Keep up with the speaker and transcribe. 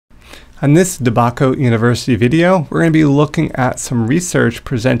On this DeBacco University video, we're going to be looking at some research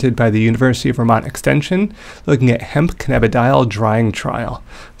presented by the University of Vermont Extension, looking at hemp cannabidiol drying trial.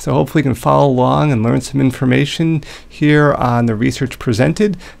 So hopefully you can follow along and learn some information here on the research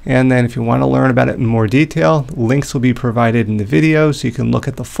presented. And then if you want to learn about it in more detail, links will be provided in the video so you can look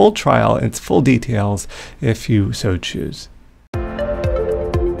at the full trial and its full details if you so choose.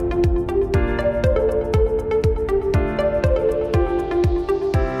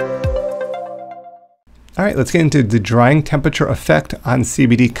 All right, let's get into the drying temperature effect on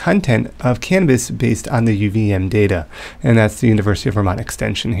CBD content of cannabis based on the UVM data. And that's the University of Vermont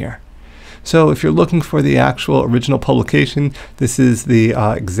Extension here. So if you're looking for the actual original publication, this is the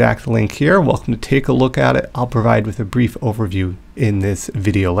exact link here. Welcome to take a look at it. I'll provide with a brief overview in this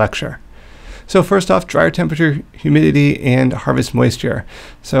video lecture. So first off, drier temperature, humidity, and harvest moisture.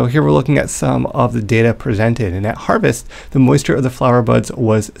 So here we're looking at some of the data presented. And at harvest, the moisture of the flower buds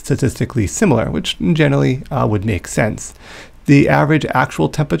was statistically similar, which generally would make sense. The average actual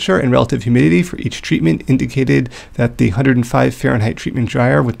temperature and relative humidity for each treatment indicated that the 105 Fahrenheit treatment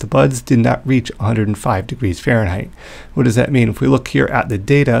dryer with the buds did not reach 105 degrees Fahrenheit. What does that mean? If we look here at the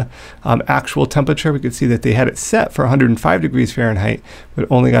data, actual temperature, we can see that they had it set for 105 degrees Fahrenheit, but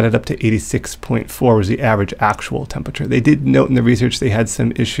only got it up to 86.4 was the average actual temperature. They did note in the research they had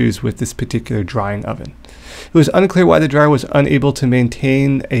some issues with this particular drying oven. It was unclear why the dryer was unable to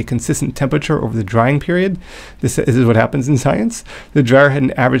maintain a consistent temperature over the drying period. This is what happens in science. The dryer had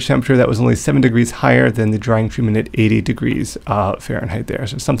an average temperature that was only 7 degrees higher than the drying treatment at 80 degrees Fahrenheit there.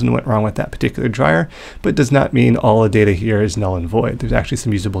 So something went wrong with that particular dryer, but does not mean all the data here is null and void. There's actually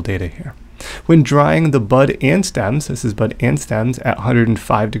some usable data here. When drying the bud and stems, this is bud and stems, at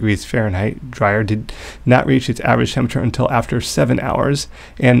 105 degrees Fahrenheit, dryer did not reach its average temperature until after 7 hours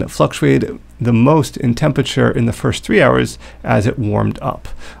and fluctuated the most in temperature in the first 3 hours as it warmed up.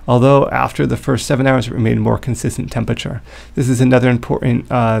 Although after the first 7 hours it remained more consistent temperature. This is another important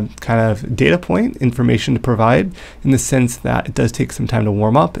kind of data point, information to provide in the sense that it does take some time to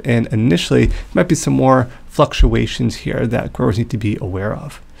warm up, and initially there might be some more fluctuations here that growers need to be aware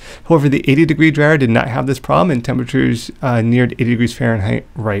of. However, the 80-degree dryer did not have this problem, and temperatures neared 80 degrees Fahrenheit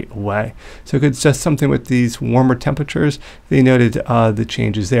right away. So it's just something with these warmer temperatures. They noted the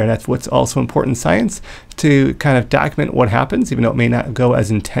changes there. And that's what's also important in science, to kind of document what happens, even though it may not go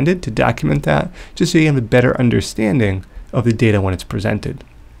as intended, to document that, just so you have a better understanding of the data when it's presented.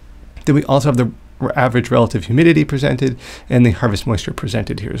 Then we also have the average relative humidity presented and the harvest moisture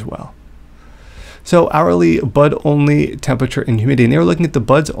presented here as well. So hourly bud only temperature and humidity, and they were looking at the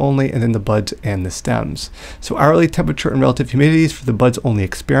buds only and then the buds and the stems. So hourly temperature and relative humidities for the buds only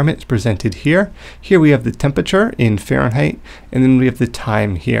experiment is presented here. Here we have the temperature in Fahrenheit, and then we have the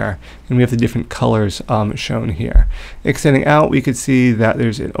time here, and we have the different colors shown here. Extending out, we could see that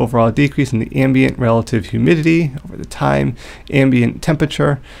there's an overall decrease in the ambient relative humidity over the time, ambient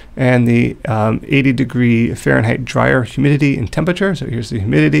temperature, and the 80-degree Fahrenheit dryer humidity and temperature. So here's the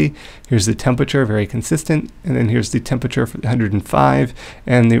humidity, here's the temperature, very consistent, and then here's the temperature for the 105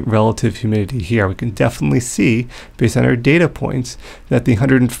 and the relative humidity here. We can definitely see, based on our data points, that the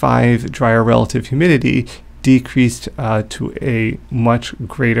 105 dryer relative humidity decreased to a much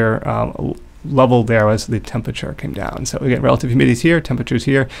greater level there as the temperature came down. So again, relative humidity is here, temperatures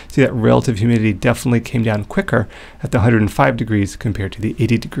here. See that relative humidity definitely came down quicker at the 105 degrees compared to the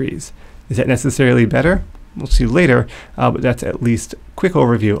 80 degrees. Is that necessarily better? We'll see later, but that's at least a quick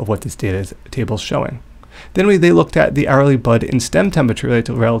overview of what this data table is showing. Then they looked at the hourly bud and stem temperature related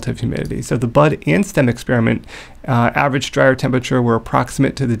to relative humidity. So the bud and stem experiment, average dryer temperature were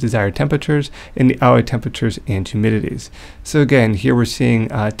approximate to the desired temperatures, and the hourly temperatures and humidities. So again, here we're seeing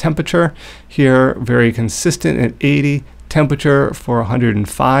temperature, here very consistent at 80, temperature for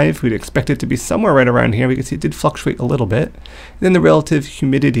 105. We'd expect it to be somewhere right around here. We can see it did fluctuate a little bit. And then the relative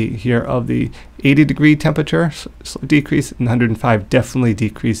humidity here of the 80-degree temperature, slow decrease, and 105 definitely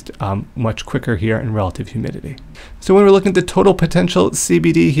decreased much quicker here in relative humidity. So when we're looking at the total potential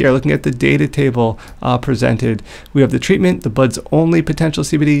CBD here, looking at the data table presented, we have the treatment, the buds only potential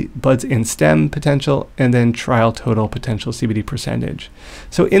CBD, buds and stem potential, and then trial total potential CBD percentage.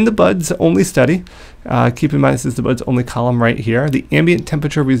 So in the buds only study, keep in mind this is the buds only column right here, the ambient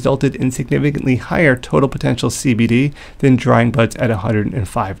temperature resulted in significantly higher total potential CBD than drying buds at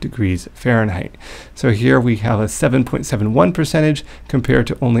 105 degrees Fahrenheit. So here we have a 7.71 percentage compared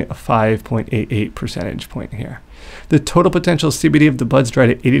to only a 5.88 percentage point here. The total potential CBD of the buds dried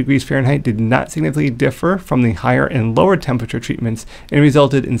at 80 degrees Fahrenheit did not significantly differ from the higher and lower temperature treatments and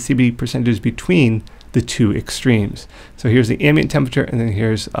resulted in CBD percentages between the two extremes. So here's the ambient temperature, and then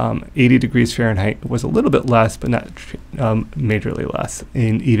here's 80 degrees Fahrenheit. It was a little bit less, but not majorly less,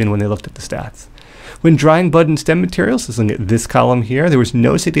 even when they looked at the stats. When drying bud and stem materials, let's look at this column here, there was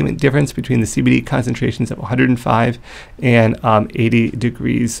no significant difference between the CBD concentrations of 105 and 80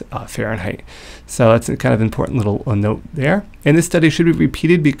 degrees Fahrenheit. So that's a kind of important little note there. And this study should be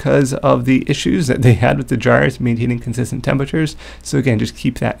repeated because of the issues that they had with the dryers maintaining consistent temperatures. So again, just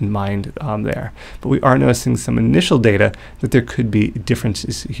keep that in mind there. But we are noticing some initial data that there could be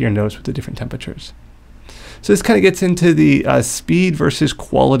differences here noticed with the different temperatures. So this kind of gets into the speed versus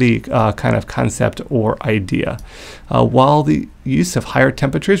quality kind of concept or idea. While the use of higher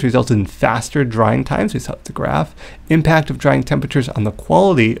temperatures resulted in faster drying times, we saw the graph, impact of drying temperatures on the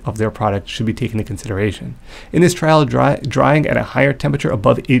quality of their product should be taken into consideration. In this trial, drying at a higher temperature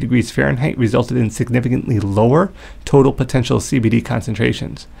above 80 degrees Fahrenheit resulted in significantly lower total potential CBD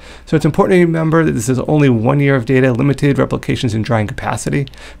concentrations. So it's important to remember that this is only 1 year of data, limited replications in drying capacity.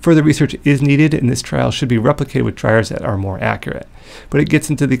 Further research is needed, and this trial should be replicated with dryers that are more accurate. But it gets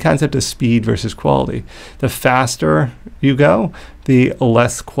into the concept of speed versus quality. The faster you go, the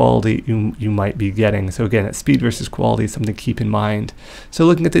less quality you might be getting. So again, speed versus quality is something to keep in mind. So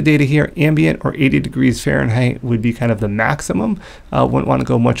looking at the data here, ambient or 80 degrees Fahrenheit would be kind of the maximum. Wouldn't want to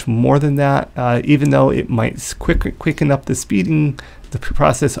go much more than that, even though it might quicken up the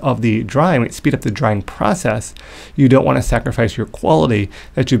process of the drying, might speed up the drying process. You don't want to sacrifice your quality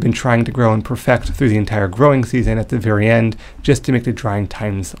that you've been trying to grow and perfect through the entire growing season at the very end, just to make the drying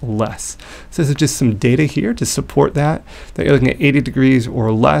times less. So this is just some data here to support that you're looking at 80 degrees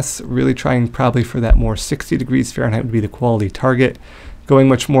or less, really trying probably for that more 60 degrees Fahrenheit would be the quality target. Going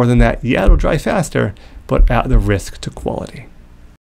much more than that, yeah, it'll dry faster, but at the risk to quality.